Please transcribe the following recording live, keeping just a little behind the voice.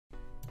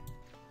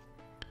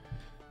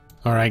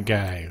Alright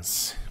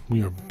guys,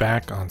 we are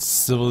back on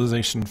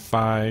Civilization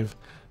 5.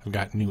 I've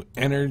got new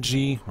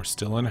energy. We're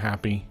still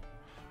unhappy.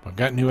 But I've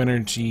got new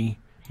energy.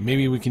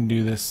 Maybe we can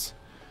do this.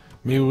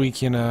 Maybe we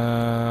can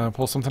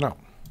pull something out.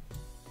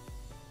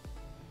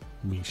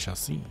 We shall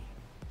see.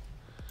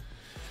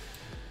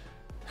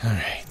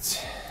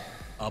 Alright.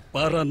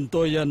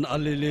 Aparantoyan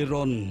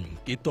aliliron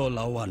kito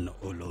lawan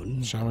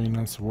ulun. Shall we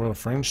announce the world of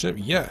friendship?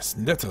 Yes,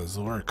 let us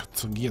work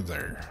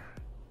together.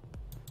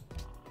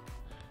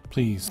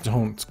 Please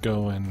don't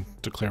go and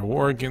declare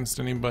war against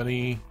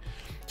anybody.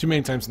 Too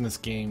many times in this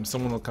game,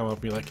 someone will come up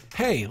and be like,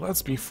 hey,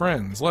 let's be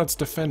friends. Let's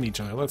defend each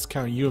other. Let's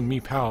count you and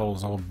me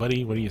pals, old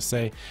buddy. What do you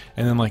say?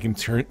 And then like in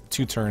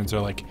two turns, they're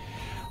like,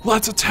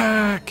 let's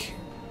attack.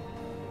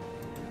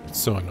 It's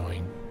so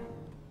annoying.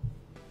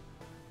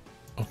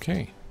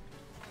 Okay.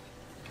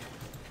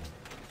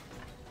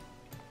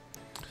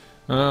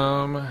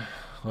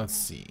 Let's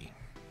see.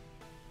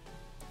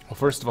 Well,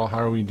 first of all, how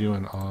are we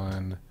doing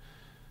on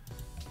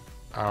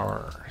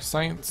our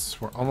science?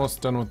 We're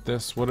almost done with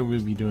this. What do we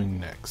be doing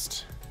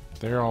next?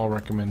 They're all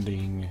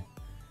recommending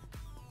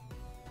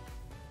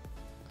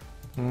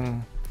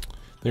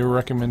they were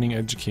recommending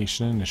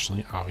education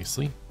initially,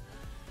 obviously.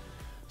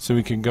 So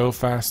we could go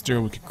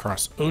faster, we could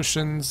cross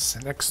oceans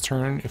next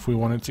turn if we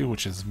wanted to,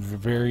 which is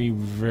very,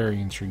 very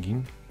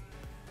intriguing.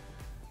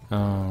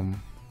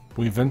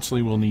 We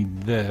eventually will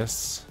need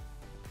this.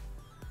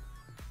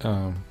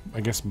 I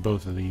guess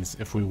both of these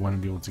if we want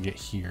to be able to get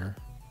here.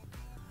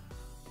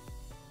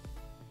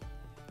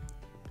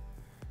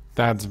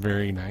 That's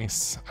very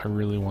nice. I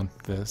really want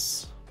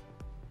this.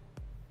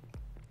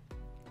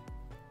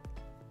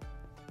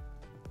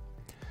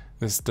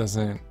 This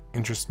doesn't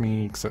interest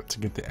me except to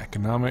get the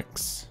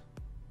economics.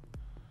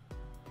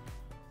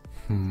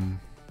 I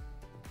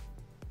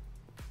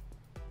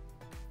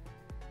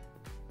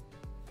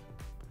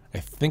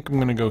think I'm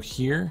gonna go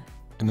here,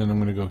 and then I'm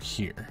gonna go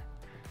here.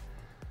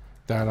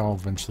 That I'll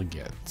eventually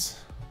get.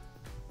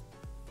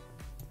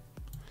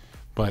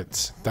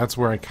 But that's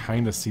where I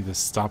kind of see this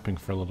stopping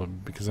for a little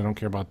bit, because I don't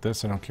care about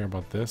this, I don't care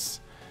about this.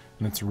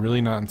 And it's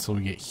really not until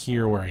we get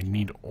here where I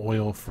need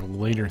oil for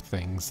later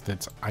things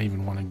that I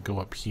even want to go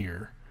up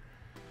here.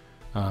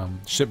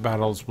 Ship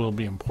battles will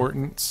be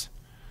important,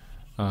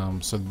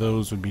 so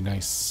those would be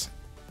nice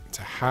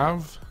to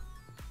have.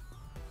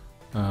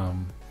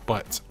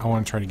 But I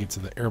want to try to get to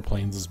the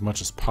airplanes as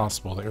much as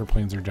possible. The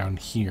airplanes are down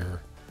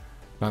here,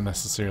 not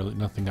necessarily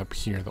nothing up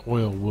here. The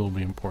oil will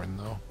be important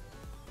though.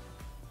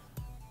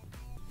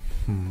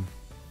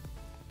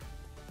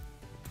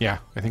 Yeah,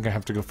 I think I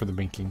have to go for the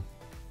banking.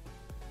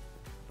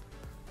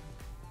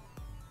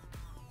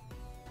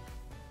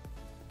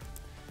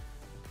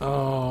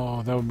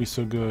 Oh, that would be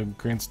so good.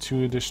 Grants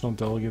 2 additional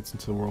delegates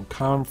into the World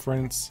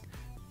Conference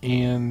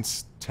and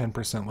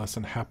 10% less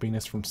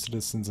unhappiness from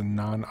citizens in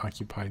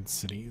non-occupied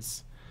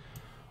cities.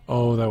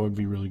 Oh, that would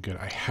be really good.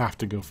 I have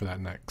to go for that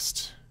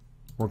next.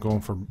 We're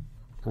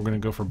gonna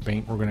go for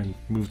bank. We're gonna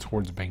move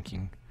towards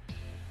banking.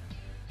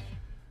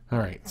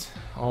 Alright,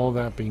 all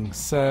that being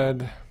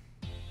said,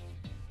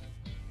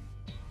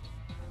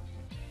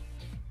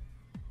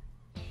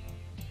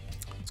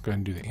 let's go ahead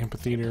and do the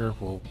amphitheater.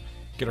 We'll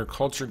get our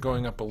culture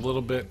going up a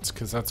little bit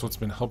because that's what's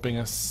been helping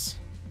us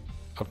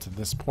up to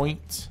this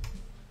point.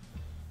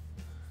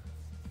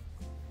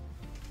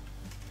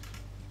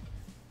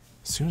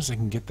 As soon as I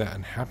can get that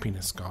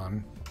unhappiness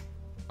gone,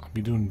 I'll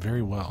be doing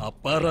very well.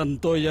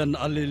 Aparantoyan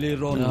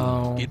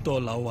aliliron kito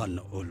lawan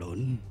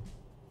ulun.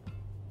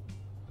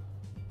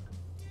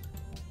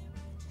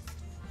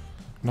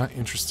 I'm not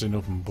interested in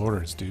open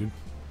borders, dude.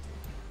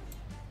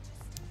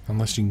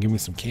 Unless you can give me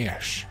some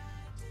cash.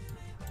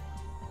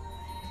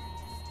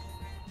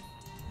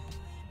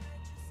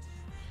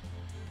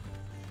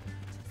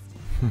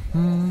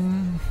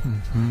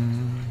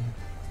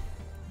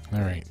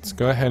 Alright, let's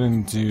go ahead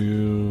and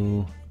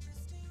do...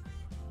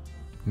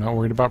 I'm not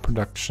worried about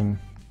production.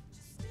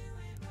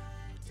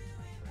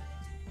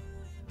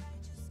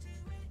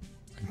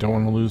 I don't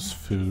want to lose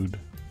food.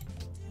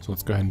 So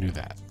let's go ahead and do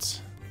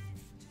that.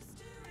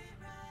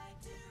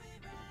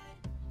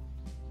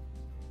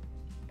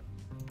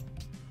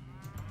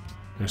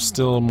 There's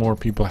still more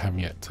people I have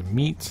yet to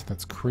meet.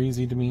 That's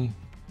crazy to me.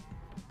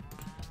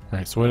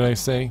 Alright, so what did I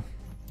say?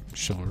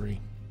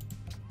 Chivalry.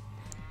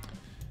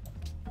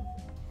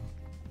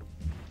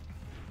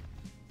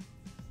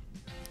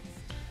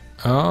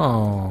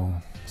 Oh,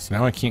 so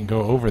now I can't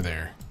go over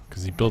there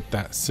because he built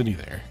that city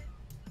there.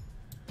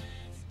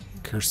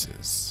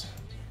 Curses.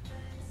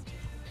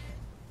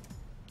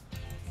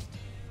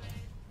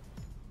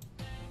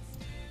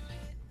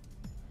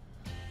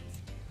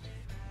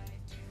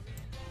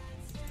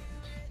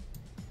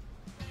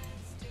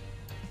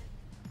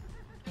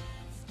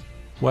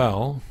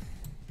 Well,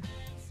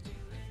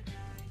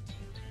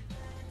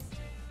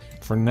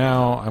 for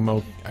now,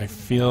 I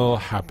feel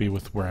happy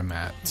with where I'm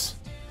at.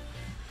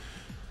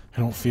 I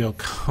don't feel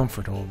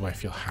comfortable, but I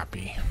feel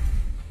happy.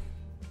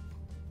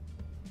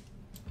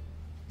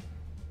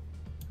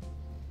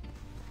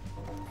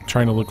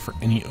 trying to look for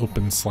any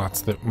open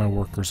slots that my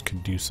workers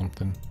could do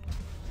something.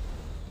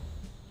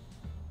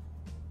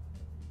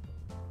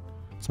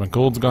 So my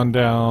gold's gone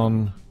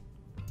down.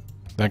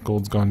 That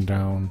gold's gone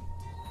down.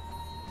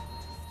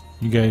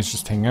 You guys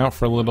just hang out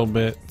for a little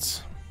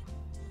bit.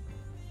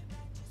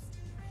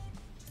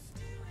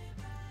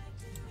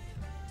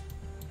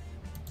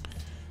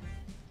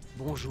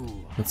 Bonjour.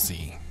 Let's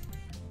see.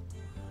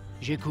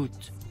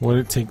 J'écoute. What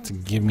would it take to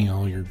give me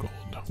all your gold?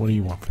 What do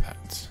you want for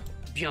that?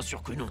 Bien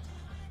sûr que non.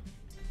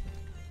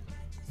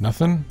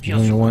 Nothing? You Bien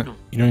don't sûr even que want non.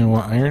 you don't even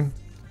want iron?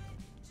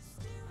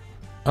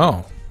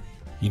 Oh.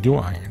 You do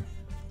want iron.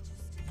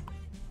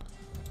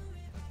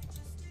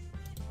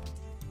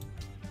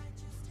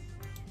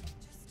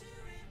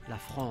 La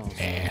France.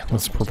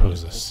 Let's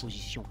propose this.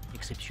 Proposition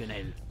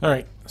exceptionnelle.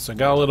 Alright, so I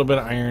got a little bit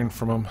of iron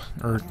from them,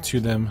 or to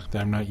them,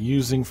 that I'm not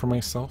using for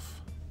myself.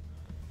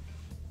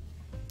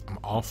 I'm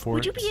all for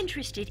Would it. you be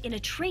interested in a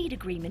trade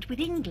agreement with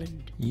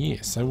England?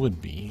 Yes, I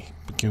would be.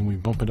 But can we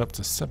bump it up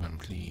to 7,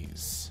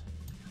 please?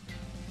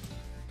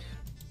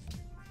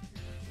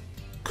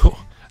 Cool.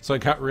 So I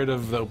got rid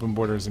of the open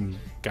borders and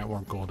got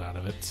more gold out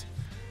of it.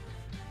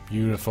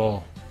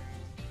 Beautiful.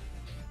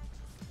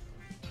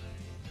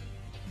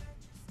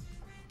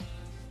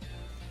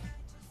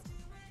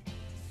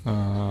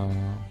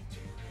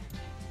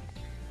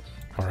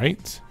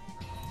 Alright.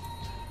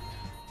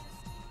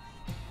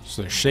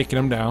 So they're shaking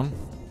them down.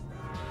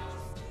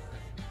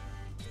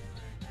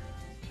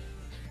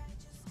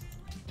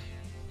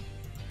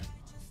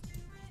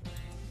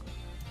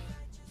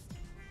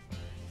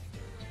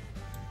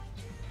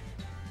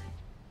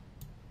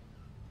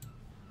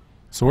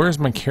 So where's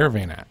my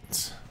caravan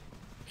at?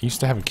 I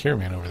used to have a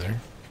caravan over there.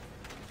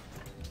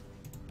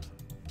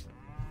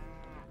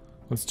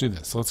 Let's do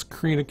this. Let's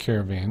create a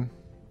caravan.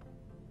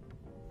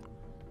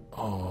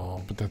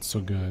 Oh, but that's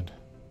so good.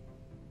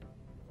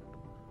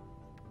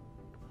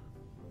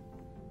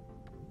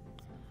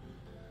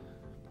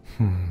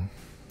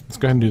 Let's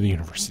go ahead and do the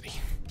university.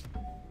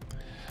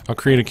 I'll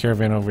create a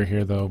caravan over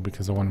here though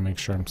because I want to make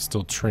sure I'm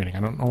still trading. I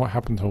don't know what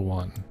happened to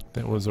one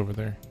that was over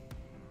there.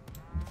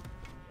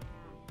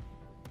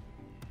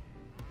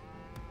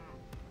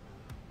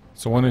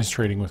 So one is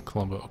trading with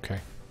Colombo, okay.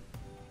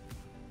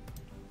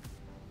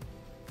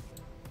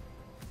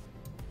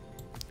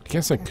 I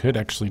guess I could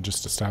actually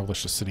just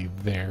establish a city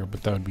there,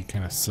 but that would be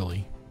kind of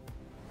silly.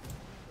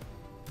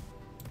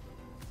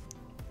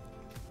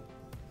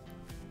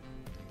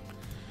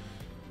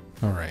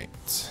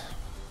 Alright.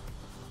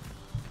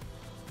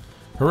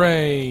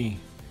 Hooray!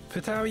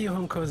 ፍትሃዊ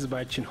የሆንከው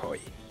ህዝባችን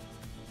ሆይ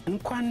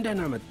እንኳን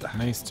ደህና መጣህ።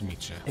 Nice to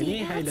meet you. እኔ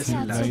ኃይለ Nice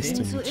ሥላሴ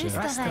to meet you.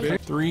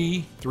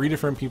 Three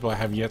different people I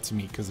have yet to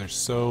meet because they're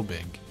so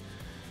big.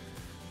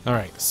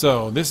 Alright, so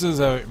this is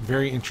a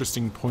very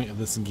interesting point of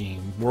this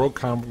game. World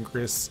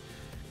Congress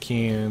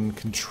can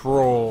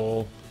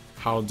control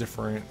how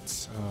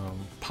different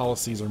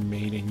policies are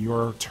made in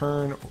your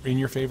turn, in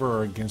your favor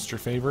or against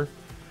your favor.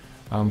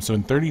 So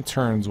in 30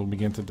 turns we'll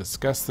begin to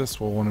discuss this.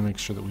 We'll want to make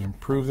sure that we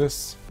improve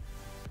this.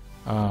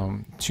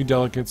 2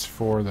 delegates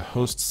for the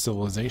host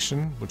civilization,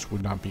 which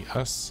would not be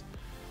us.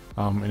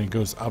 And it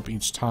goes up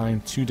each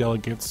time. 2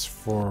 delegates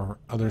for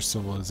other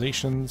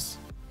civilizations.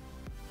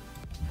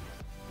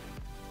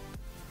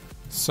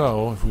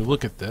 So, if we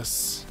look at this,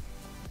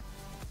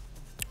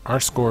 our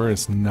score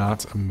is not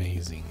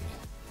amazing.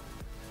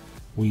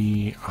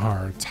 We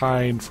are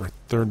tied for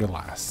 3rd to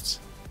last.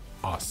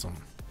 Awesome.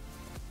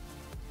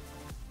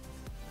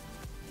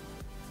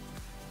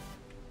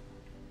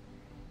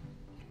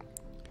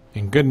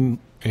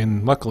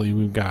 And luckily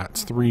we've got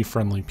 3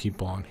 friendly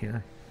people on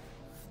here.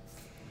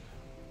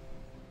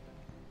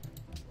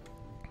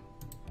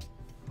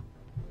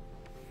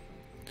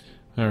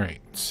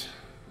 Alright.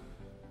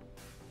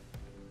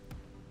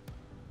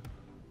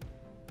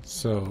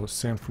 So,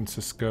 San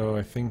Francisco,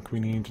 I think we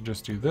need to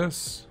just do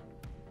this.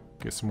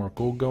 Get some more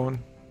gold going.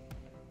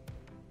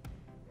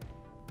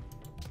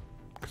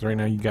 Because right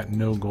now you got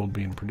no gold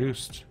being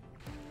produced.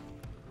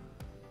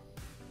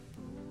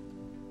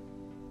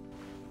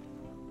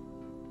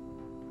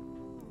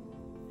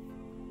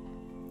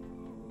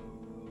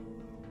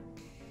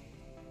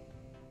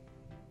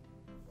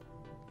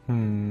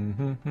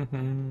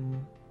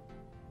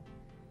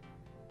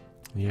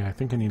 Yeah, I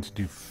think I need to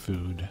do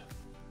food.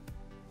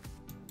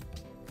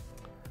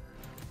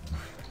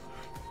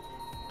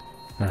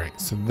 Alright,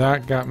 so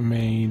that got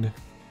made. I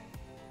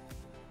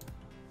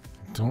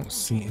don't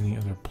see any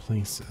other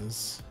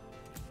places.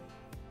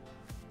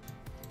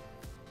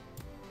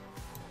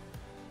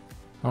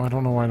 Oh, I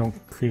don't know why I don't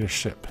create a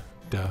ship.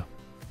 Duh.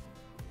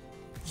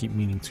 I keep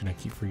meaning to and I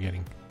keep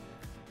forgetting.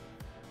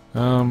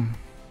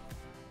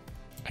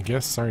 I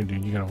guess, sorry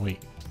dude, you gotta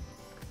wait.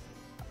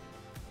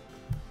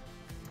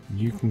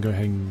 You can go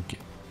ahead and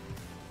get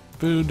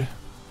food.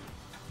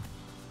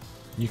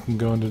 You can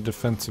go into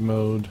defensive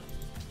mode.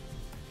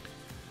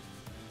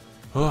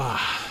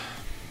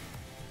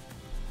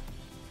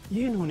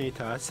 ይህን ሁኔታ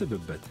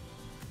አስብበት።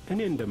 እኔ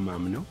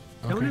እንደማምነው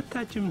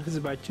ለሁለታችንም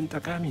ህዝባችን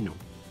ጠቃሚ ነው።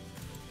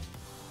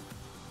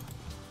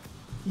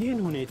 ይህን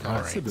ሁኔታ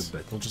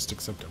አስብበት። We'll just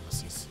accept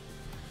embassies.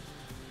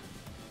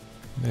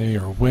 They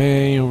are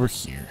way over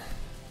here.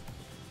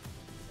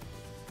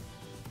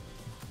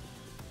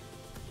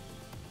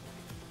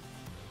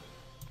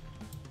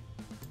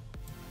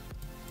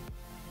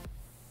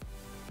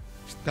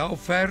 La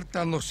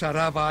offerta non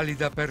sarà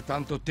valida per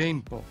tanto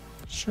tempo.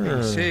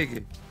 Sure.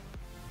 Segui.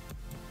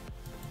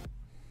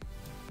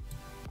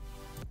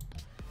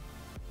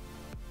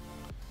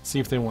 See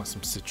if they want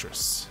some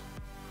citrus.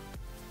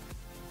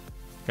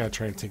 Gotta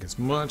try to take as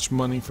much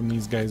money from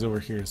these guys over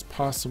here as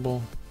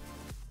possible.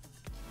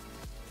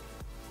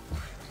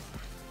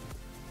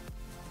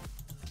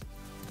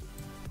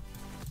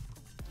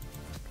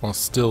 While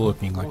still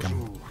looking like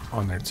I'm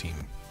on their team.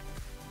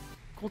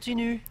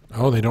 Continue.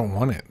 Oh, they don't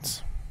want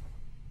it.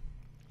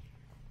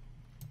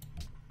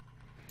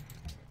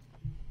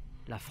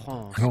 La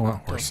France I don't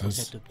want t'offre horses.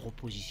 cette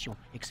proposition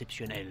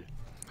exceptionnelle.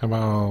 How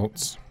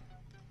about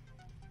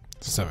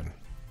 7?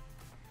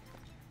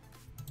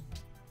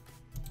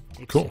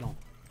 Cool. Excellent.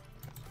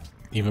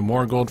 Even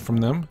more gold from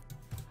them.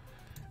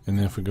 And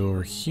then if we go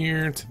over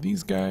here to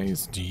these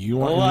guys, do you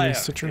want any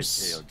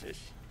citrus?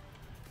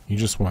 You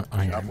just want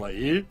iron.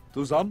 Après,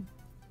 toezam.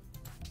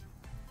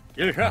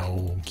 Kilcha.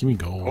 No, give me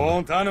gold.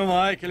 Contano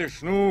mai que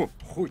eles nu.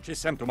 Goedje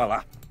sem to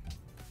mala.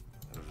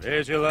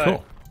 Veja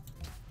Cool.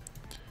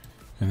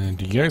 And then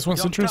do you guys want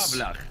citrus?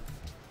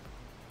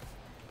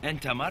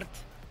 أنت مرت؟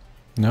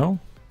 No?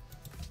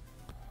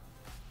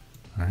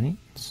 Alright,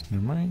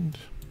 never mind.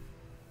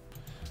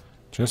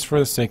 Just for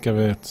the sake of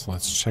it,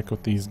 let's check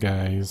with these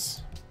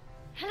guys.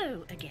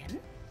 Hello again.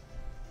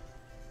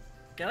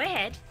 Go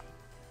ahead.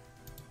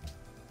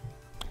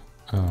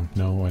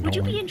 No, I Would don't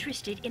you be want.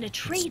 interested in a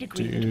trade Let's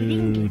agreement with do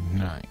England?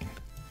 9.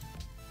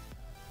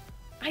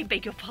 I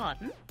beg your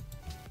pardon?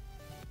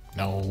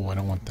 No, I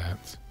don't want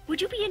that.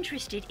 Would you be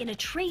interested in a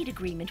trade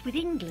agreement with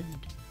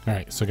England?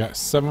 Alright, so I got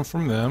 7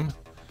 from them.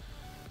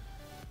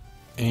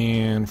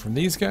 And from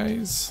these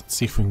guys, let's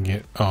see if we can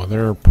get... Oh,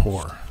 they're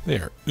poor. They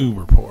are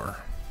uber poor.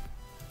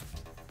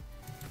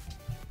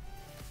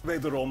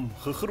 Wederom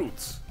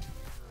gegroet.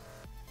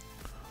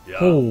 Ja.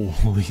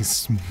 Holy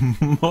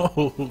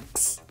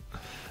smokes.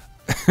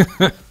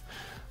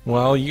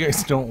 Well, you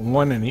guys don't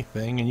want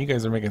anything, and you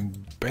guys are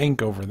making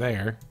bank over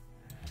there.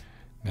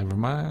 Never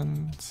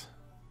mind.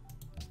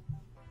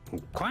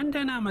 እንኳን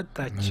ደህና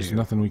መጣችሁ። There's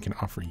nothing we can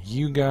offer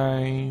you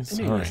guys.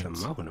 እኔ Alright.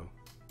 እየሰማሁ ነው።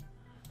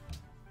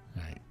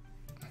 Alright.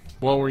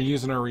 Well, we're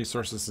using our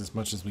resources as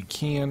much as we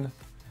can.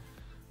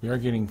 We are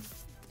getting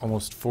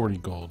almost 40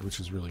 gold, which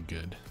is really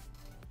good.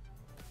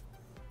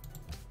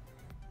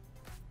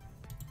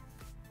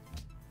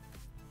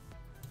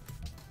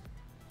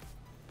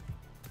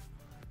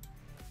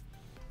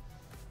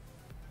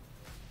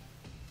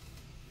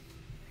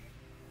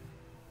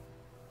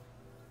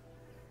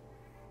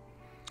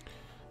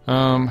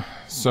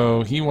 So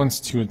he wants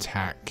to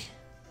attack.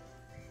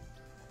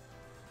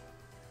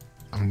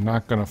 I'm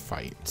not gonna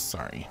fight,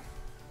 sorry.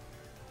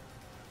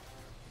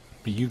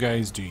 But you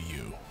guys do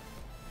you.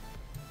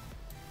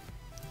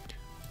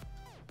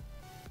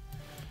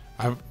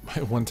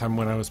 One time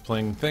when I was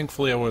playing,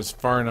 thankfully I was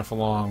far enough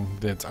along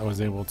that I was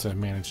able to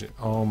manage it.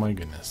 Oh my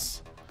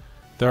goodness.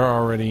 They're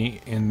already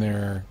in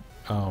their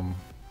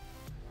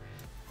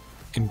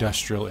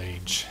industrial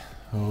age.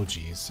 Oh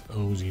geez.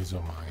 Oh geez,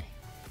 oh my.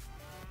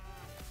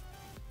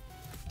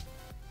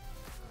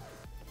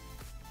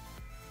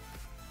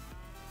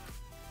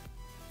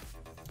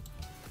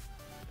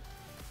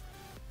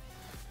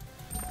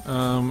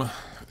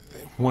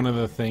 One of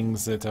the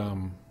things that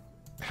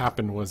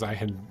happened was I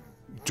had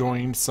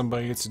joined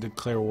somebody to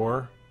declare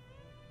war,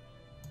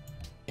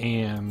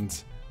 and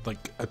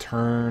like a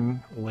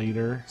turn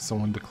later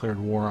someone declared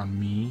war on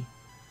me,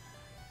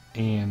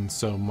 and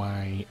so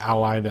my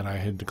ally that I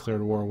had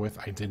declared war with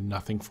I did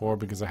nothing for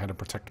because I had to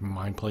protect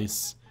my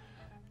place,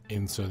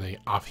 and so they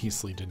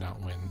obviously did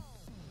not win.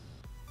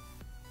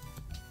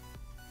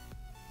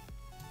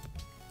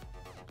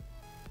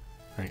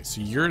 Alright,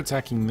 so you're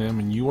attacking them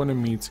and you wanted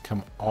me to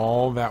come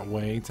all that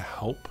way to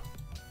help?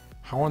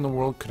 How in the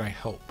world could I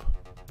help?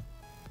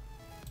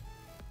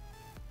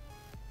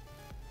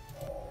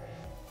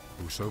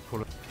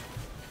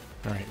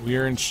 Alright, we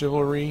are in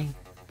chivalry.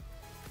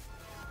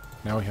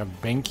 Now we have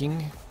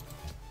banking.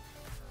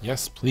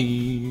 Yes,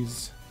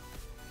 please.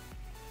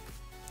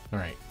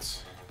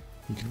 Alright.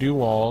 You can do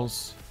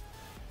walls.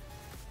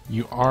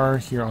 You are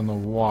here on the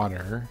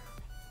water,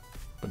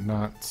 but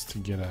not to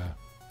get a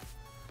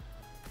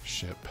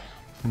ship.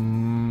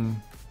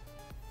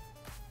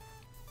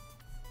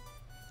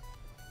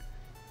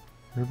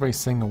 Everybody's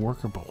saying a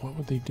worker, but what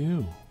would they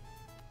do?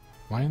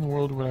 Why in the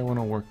world would I want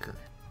a worker?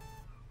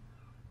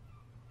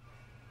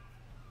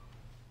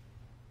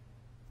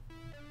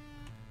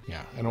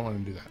 Yeah, I don't want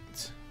to do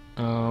that.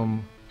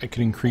 I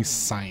could increase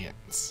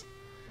science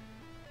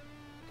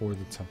or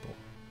the temple.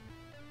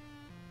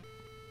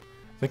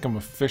 I think I'm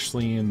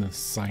officially in the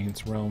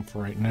science realm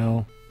for right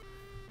now.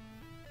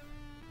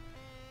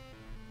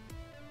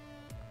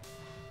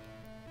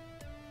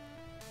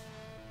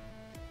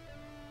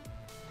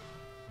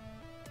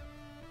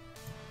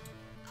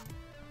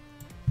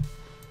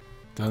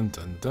 Dun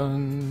dun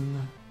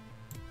dun.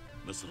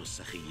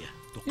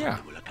 Yeah.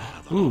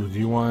 Ooh, do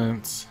you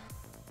want...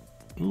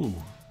 Ooh.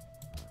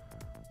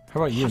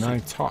 How about you and I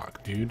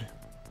talk, dude?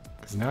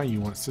 Because now you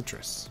want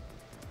citrus.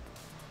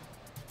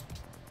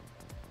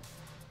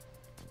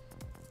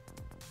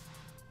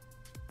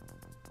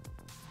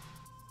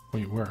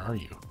 Wait, where are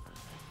you?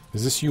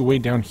 Is this you way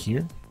down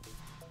here?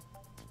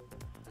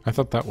 I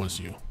thought that was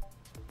you.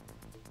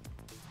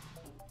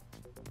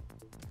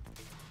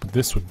 But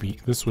this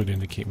would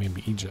indicate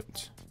maybe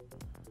Egypt.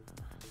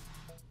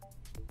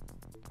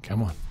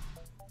 Come on.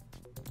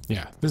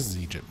 Yeah, this is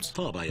Egypt.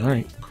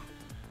 Alright.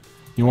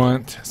 You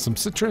want some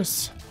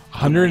citrus?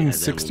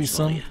 160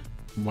 some?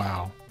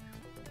 Wow.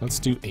 Let's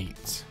do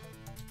 8.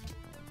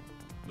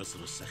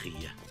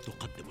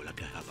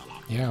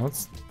 Yeah,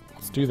 let's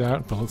do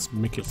that, but let's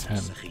make it 10.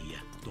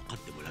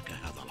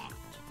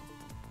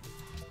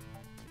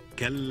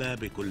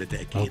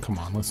 Oh, come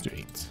on, let's do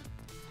 8.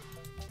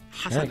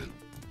 Alright.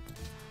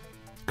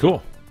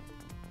 Cool.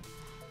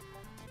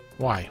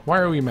 Why? Why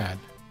are we mad?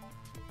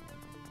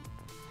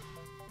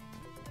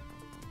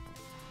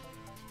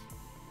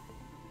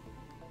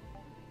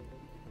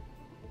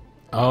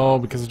 Oh,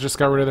 because it just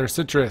got rid of their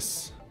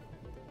citrus.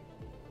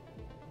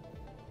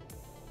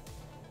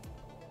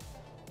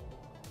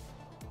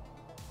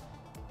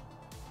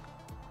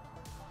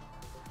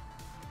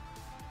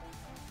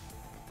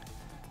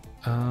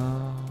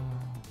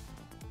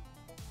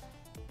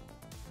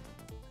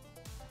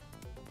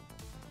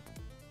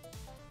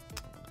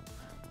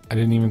 I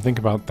didn't even think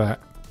about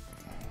that.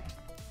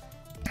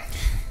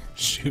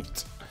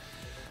 Shoot.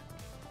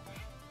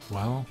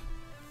 Well,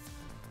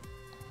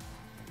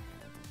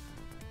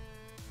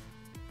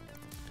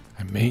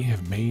 I may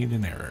have made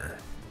an error.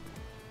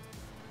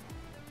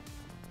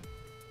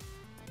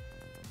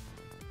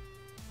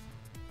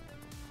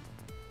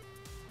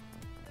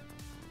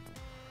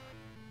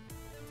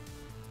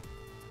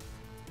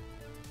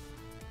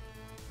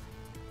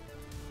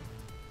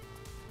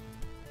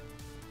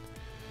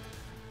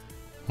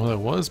 Well, I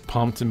was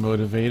pumped and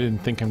motivated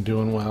and think I'm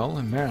doing well,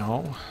 and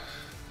now,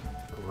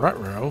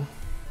 ruh-roh.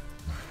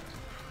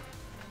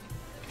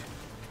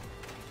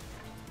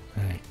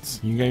 Alright, so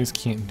you guys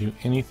can't do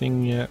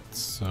anything yet,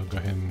 so go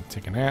ahead and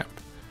take a nap.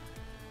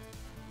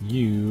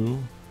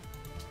 You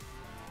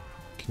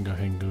can go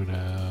ahead and go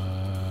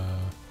to...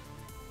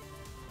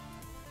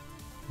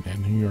 Yeah,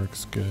 New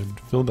York's good.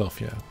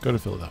 Philadelphia. Go to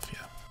Philadelphia.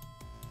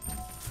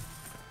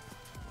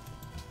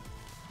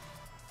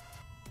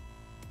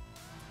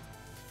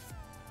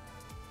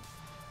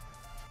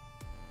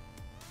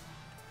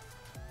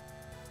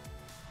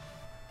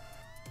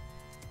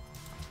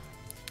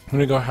 I'm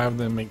gonna go have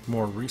them make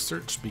more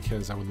research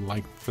because I would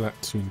like for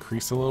that to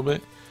increase a little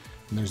bit.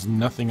 And there's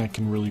nothing I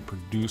can really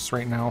produce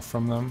right now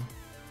from them.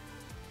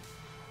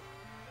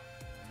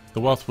 The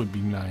wealth would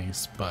be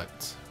nice,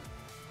 but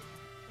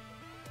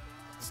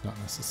it's not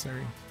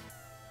necessary.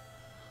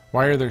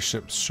 Why are there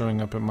ships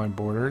showing up at my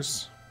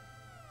borders?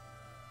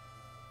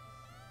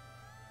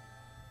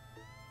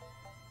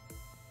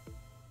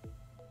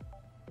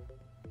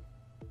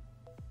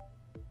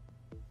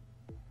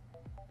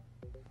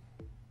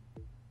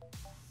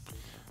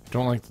 I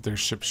don't like that there's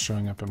ships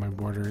showing up at my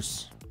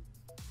borders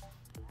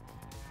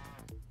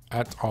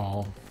at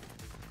all.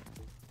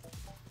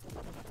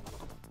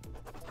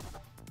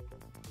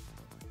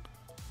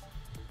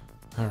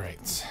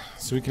 Alright,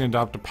 so we can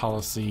adopt a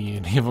policy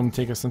and have them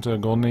take us into a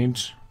golden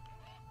age.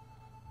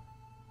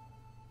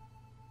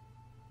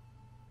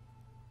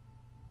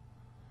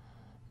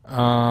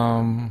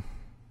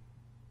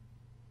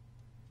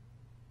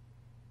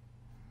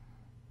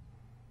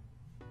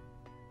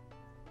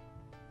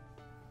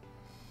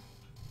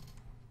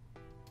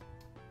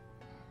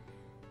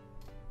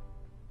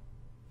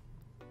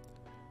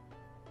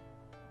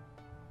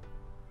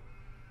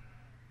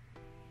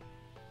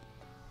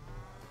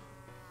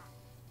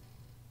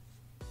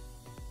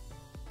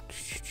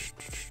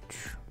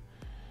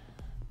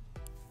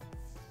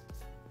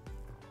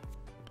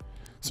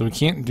 So we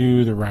can't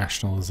do the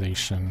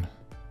rationalization.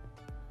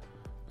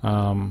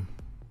 I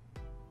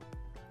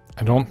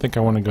don't think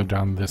I want to go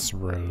down this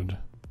road.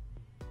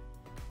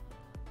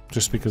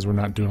 Just because we're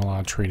not doing a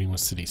lot of trading with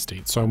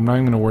city-states. So I'm not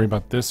even going to worry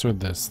about this or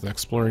this. The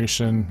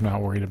exploration,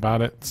 not worried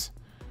about it.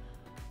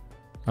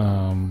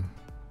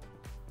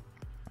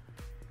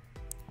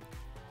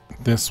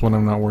 This one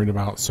I'm not worried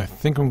about. So I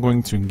think I'm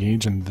going to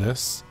engage in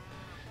this.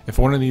 If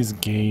one of these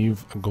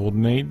gave a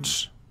golden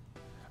age,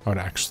 I would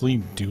actually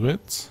do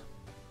it.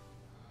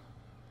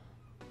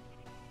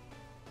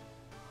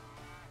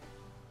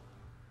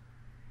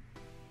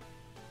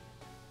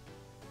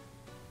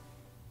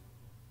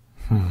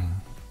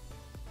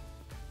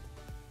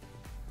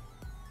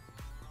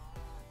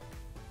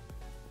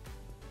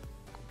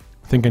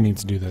 I think I need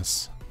to do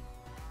this.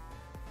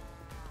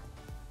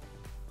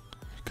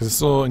 Because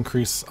this will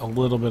increase a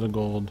little bit of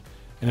gold.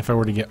 And if I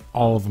were to get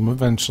all of them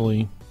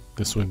eventually,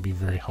 this would be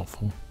very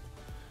helpful.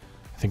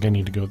 I think I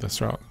need to go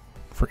this route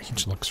for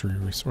each luxury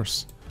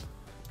resource.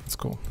 That's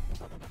cool.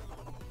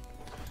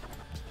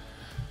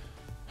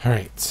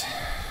 Alright.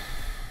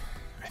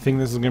 I think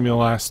this is going to be the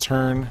last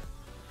turn.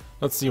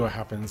 Let's see what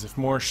happens. If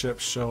more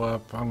ships show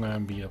up, I'm going to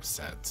be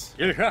upset.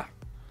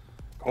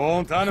 No.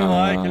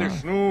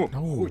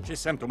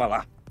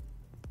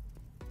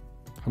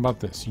 How about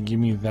this? You give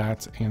me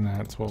that and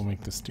that's what will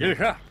make this deal.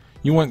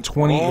 You want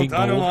 28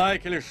 gold?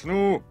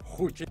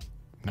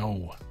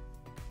 No.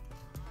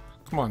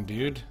 Come on,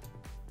 dude.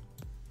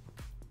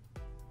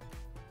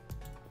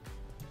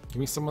 Give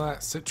me some of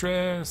that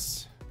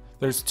citrus.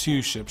 There's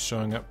 2 ships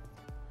showing up.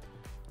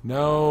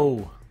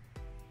 No.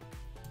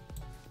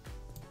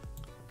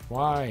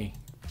 Why?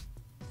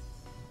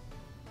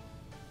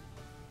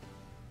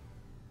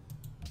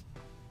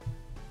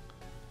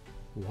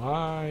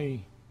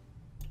 Why?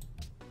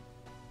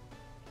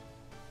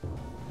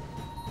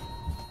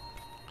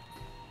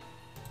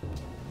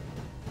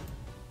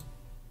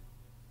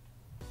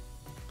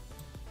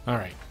 All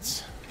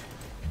right.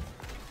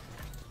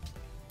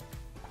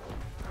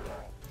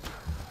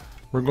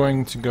 We're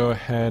going to go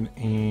ahead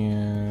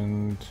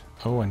and...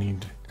 Oh, I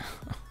need...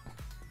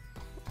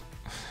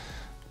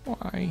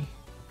 Why?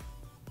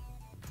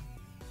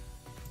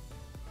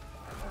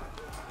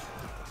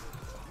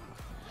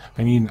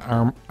 I need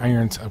an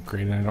iron to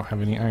upgrade, and I don't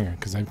have any iron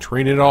because I've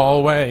traded it all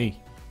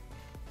away.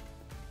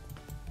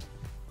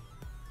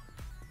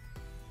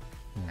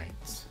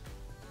 Alright.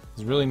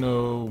 There's really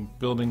no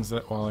buildings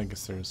that... Well, I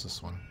guess there's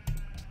this one.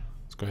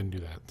 Let's go ahead and do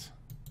that.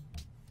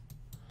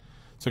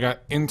 So I got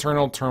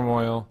internal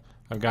turmoil.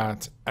 I've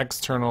got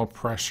external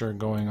pressure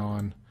going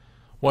on.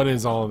 What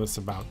is all of this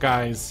about?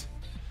 Guys,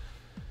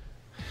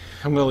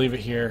 I'm going to leave it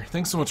here.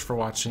 Thanks so much for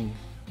watching.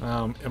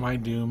 Am I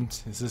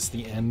doomed? Is this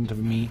the end of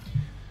me?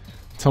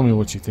 Tell me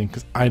what you think,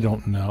 because I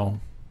don't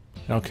know.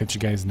 I'll catch you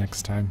guys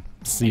next time.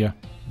 See ya.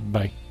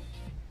 Bye.